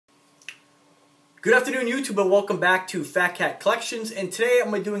Good afternoon, YouTube, and welcome back to Fat Cat Collections. And today I'm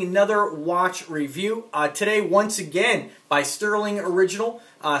going to be doing another watch review. Today, once again, by Stuhrling Original.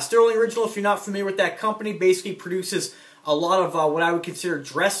 Stuhrling Original, if you're not familiar with that company, basically produces a lot of what I would consider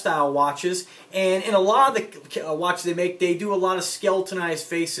dress-style watches. And in a lot of the watches they make, they do a lot of skeletonized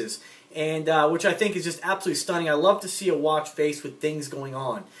faces, and which I think is just absolutely stunning. I love to see a watch face with things going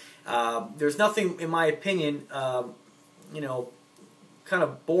on. There's nothing, in my opinion, kind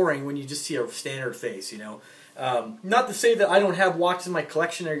of boring when you just see a standard face, Not to say that I don't have watches in my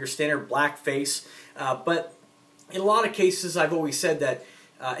collection that are your standard black face, but in a lot of cases I've always said that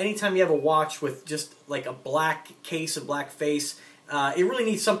anytime you have a watch with just like a black case, a black face, it really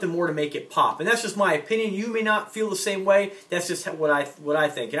needs something more to make it pop. And that's just my opinion. You may not feel the same way. That's just what I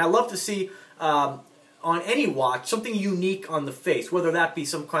think. And I love to see on any watch something unique on the face, whether that be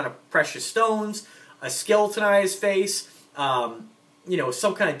some kind of precious stones, a skeletonized face,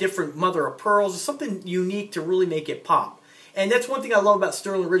 some kind of different mother of pearls, or something unique to really make it pop. And that's one thing I love about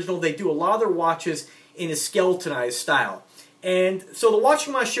Stuhrling Original. They do a lot of their watches in a skeletonized style. And so the watch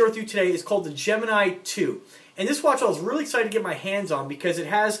I'm going to share with you today is called the Gemini 2. And this watch I was really excited to get my hands on because it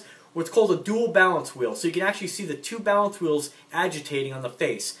has what's called a dual balance wheel. So you can actually see the two balance wheels agitating on the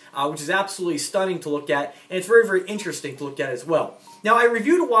face, which is absolutely stunning to look at, and it's very, very interesting to look at as well. Now, I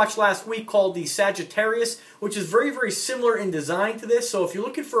reviewed a watch last week called the Sagittarius, which is very, very similar in design to this. So if you're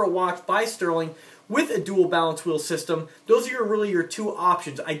looking for a watch by Stuhrling with a dual balance wheel system, those are really your two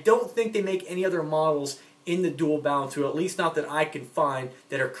options. I don't think they make any other models in the dual balance wheel, at least not that I can find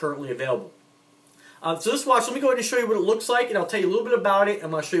that are currently available. So this watch, let me go ahead and show you what it looks like, and I'll tell you a little bit about it.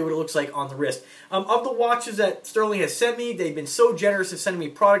 I'm going to show you what it looks like on the wrist. Of the watches that Stuhrling has sent me, they've been so generous in sending me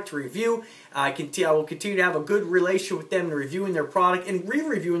product to review. I will continue to have a good relation with them in reviewing their product and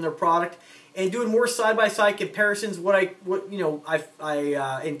re-reviewing their product and doing more side-by-side comparisons. In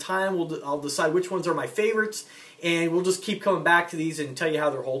time I'll decide which ones are my favorites, and we'll just keep coming back to these and tell you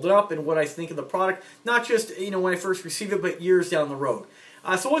how they're holding up and what I think of the product, not just when I first receive it, but years down the road.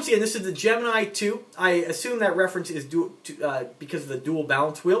 So once again, this is the Gemini 2. I assume that reference is because of the dual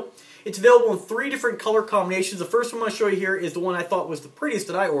balance wheel. It's available in 3 different color combinations. The first one I'm going to show you here is the one I thought was the prettiest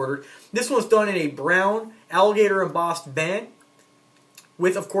that I ordered. This one's done in a brown alligator embossed band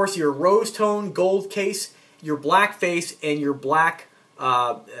with, of course, your rose tone gold case, your black face, and your black,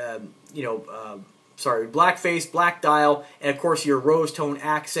 black face, black dial, and of course your rose tone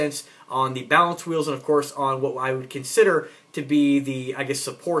accents on the balance wheels, and of course on what I would consider to be the,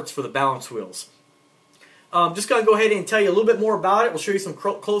 supports for the balance wheels. Just going to go ahead and tell you a little bit more about it. We'll show you some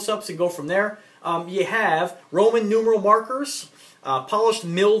close-ups and go from there. You have Roman numeral markers, polished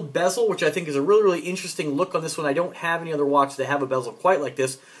milled bezel, which I think is a really, really interesting look on this one. I don't have any other watch that have a bezel quite like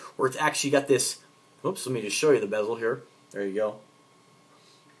this, where it's actually got this, oops, let me just show you the bezel here. There you go.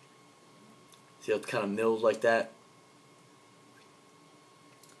 See how it's kind of milled like that?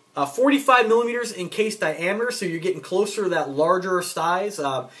 45 millimeters in case diameter, so you're getting closer to that larger size.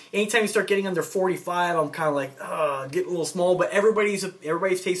 Anytime you start getting under 45, I'm kind of like, getting a little small, but everybody's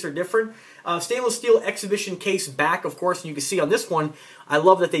tastes are different. Stainless steel exhibition case back, of course, and you can see on this one, I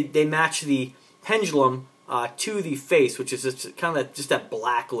love that they match the pendulum to the face, which is just that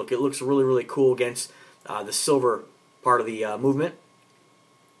black look. It looks really, really cool against the silver part of the movement.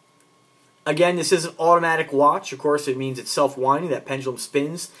 Again, this is an automatic watch. Of course, it means it's self-winding. That pendulum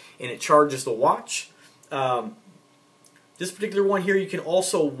spins and it charges the watch. This particular one here, you can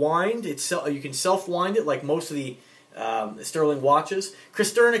also wind. You can self-wind it like most of the Stuhrling watches.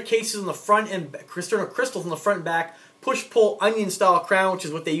 Cristerna cases on the front and Cristerna crystals on the front and back. Push-pull onion-style crown, which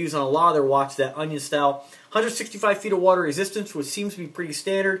is what they use on a lot of their watches. That onion-style. 165 feet of water resistance, which seems to be pretty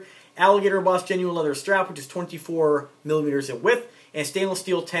standard. Alligator embossed genuine leather strap, which is 24 millimeters in width. And stainless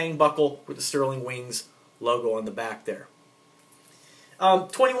steel tang buckle with the Stuhrling Wings logo on the back there.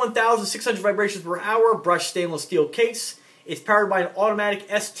 21,600 vibrations per hour, brushed stainless steel case. It's powered by an automatic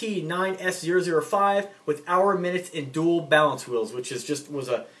ST9S005 with hour, minutes, and dual balance wheels, which is just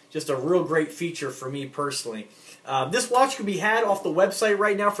a real great feature for me personally. This watch can be had off the website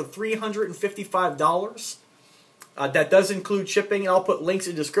right now for $355. That does include shipping, and I'll put links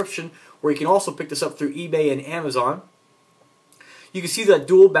in the description where you can also pick this up through eBay and Amazon. You can see that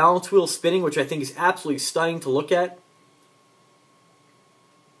dual balance wheel spinning, which I think is absolutely stunning to look at.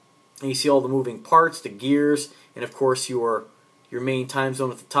 And you see all the moving parts, the gears, and of course your main time zone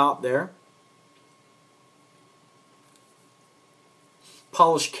at the top there.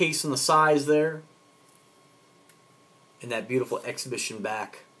 Polished case on the sides there. And that beautiful exhibition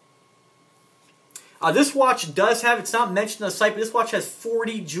back. This watch does have, it's not mentioned on the site, but this watch has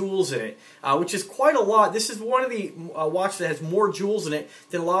 40 jewels in it, which is quite a lot. This is one of the watches that has more jewels in it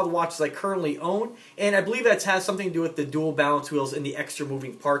than a lot of the watches I currently own, and I believe that has something to do with the dual balance wheels and the extra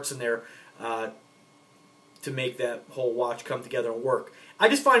moving parts in there to make that whole watch come together and work. I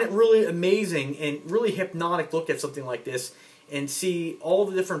just find it really amazing and really hypnotic to look at something like this and see all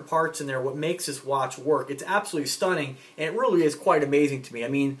the different parts in there, what makes this watch work. It's absolutely stunning, and it really is quite amazing to me. I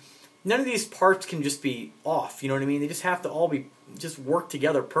mean, none of these parts can just be off, you know what I mean? They just have to all be, just work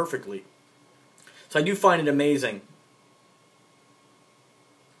together perfectly. So I do find it amazing.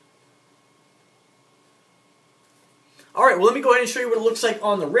 Alright, well let me go ahead and show you what it looks like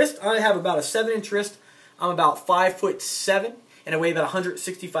on the wrist. I have about a 7-inch wrist. I'm about 5'7", and I weigh about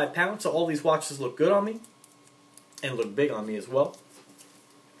 165 pounds, so all these watches look good on me. And look big on me as well.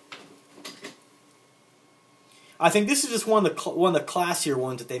 I think this is just one of the classier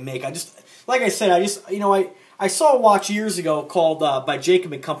ones that they make. Like I said, I saw a watch years ago called by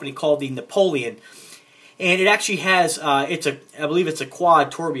Jacob and Company called the Napoleon, and it actually has I believe it's a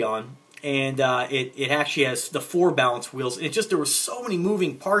quad tourbillon, and it actually has the 4 balance wheels. It just, there were so many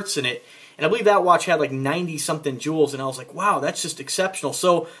moving parts in it, and I believe that watch had like 90 something jewels, and I was like, wow, that's just exceptional.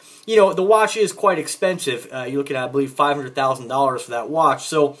 So, you know, the watch is quite expensive. You're looking at, I believe, $500,000 for that watch.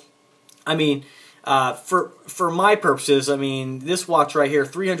 So, I mean, for my purposes, I mean, this watch right here,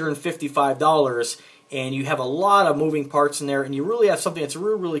 $355, and you have a lot of moving parts in there, and you really have something that's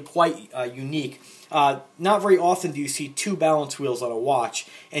really, really quite unique. Not very often do you see 2 balance wheels on a watch,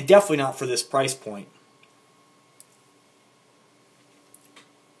 and definitely not for this price point.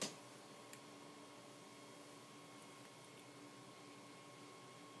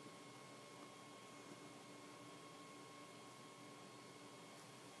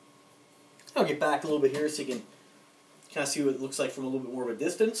 I'll get back a little bit here so you can kind of see what it looks like from a little bit more of a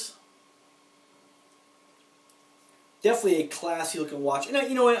distance. Definitely a classy looking watch. And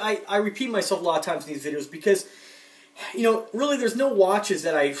you know what, I repeat myself a lot of times in these videos because, you know, really there's no watches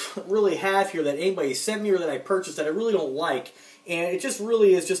that I really have here that anybody sent me or that I purchased that I really don't like. And it just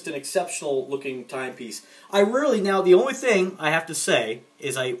really is just an exceptional looking timepiece. Now the only thing I have to say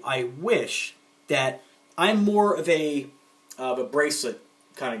is I wish that I'm more of a bracelet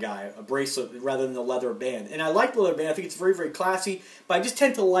kind of guy, a bracelet rather than the leather band. And I like the leather band. I think it's very, very classy, but I just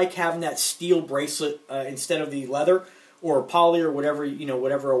tend to like having that steel bracelet instead of the leather or poly or whatever, you know,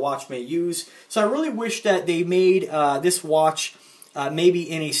 whatever a watch may use. So I really wish that they made this watch maybe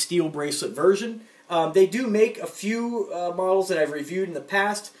in a steel bracelet version. They do make a few models that I've reviewed in the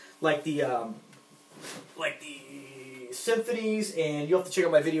past, like the Symphonies, and you'll have to check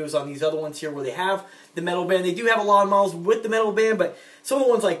out my videos on these other ones here where they have the metal band. They do have a lot of models with the metal band, but some of the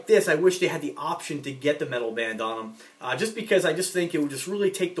ones like this, I wish they had the option to get the metal band on them, just because I just think it would just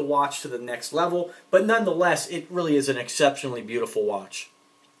really take the watch to the next level. But nonetheless, it really is an exceptionally beautiful watch.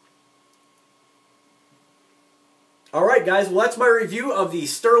 Alright guys, well that's my review of the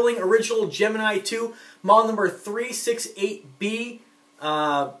Sturhling Original Gemini 2, model number 368B.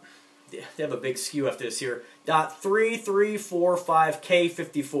 They have a big skew after this here.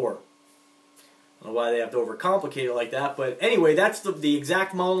 .3345K54. I don't know why they have to overcomplicate it like that, but anyway, that's the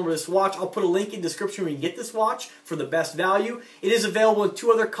exact model number of this watch. I'll put a link in the description where you can get this watch for the best value. It is available in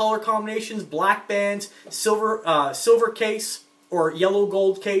 2 other color combinations: black bands, silver case, or yellow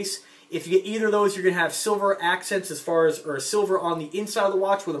gold case. If you get either of those, you're going to have silver accents or silver on the inside of the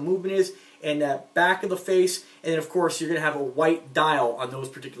watch where the movement is, and the back of the face, and then of course you're going to have a white dial on those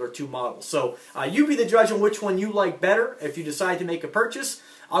particular 2 models. So you be the judge on which one you like better if you decide to make a purchase.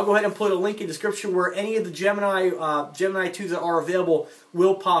 I'll go ahead and put a link in the description where any of the Gemini 2s that are available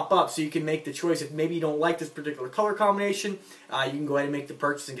will pop up, so you can make the choice. If maybe you don't like this particular color combination, you can go ahead and make the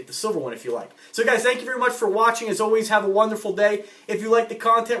purchase and get the silver one if you like. So guys, thank you very much for watching. As always, have a wonderful day. If you like the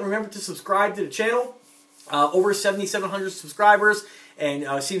content, remember to subscribe to the channel. Over 7,700 subscribers,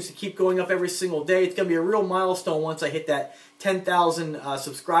 and seems to keep going up every single day. It's going to be a real milestone once I hit that 10,000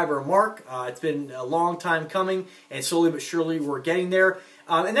 subscriber mark. It's been a long time coming, and slowly but surely we're getting there.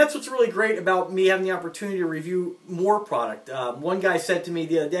 And that's what's really great about me having the opportunity to review more product. One guy said to me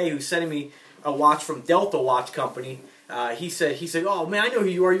the other day, who's sending me a watch from Delta Watch Company, he said, "Oh man, I know who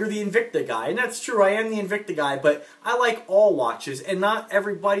you are. You're the Invicta guy." And that's true. I am the Invicta guy, but I like all watches, and not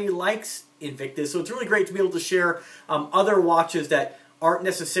everybody likes Invicta. So it's really great to be able to share other watches that aren't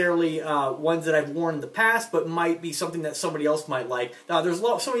necessarily ones that I've worn in the past, but might be something that somebody else might like. There's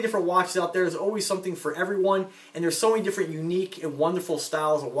so many different watches out there. There's always something for everyone, and there's so many different unique and wonderful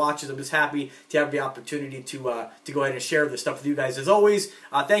styles of watches. I'm just happy to have the opportunity to go ahead and share this stuff with you guys. As always,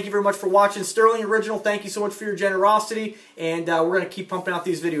 thank you very much for watching. Sturhling Original, thank you so much for your generosity, and we're going to keep pumping out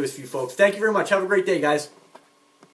these videos for you folks. Thank you very much. Have a great day, guys.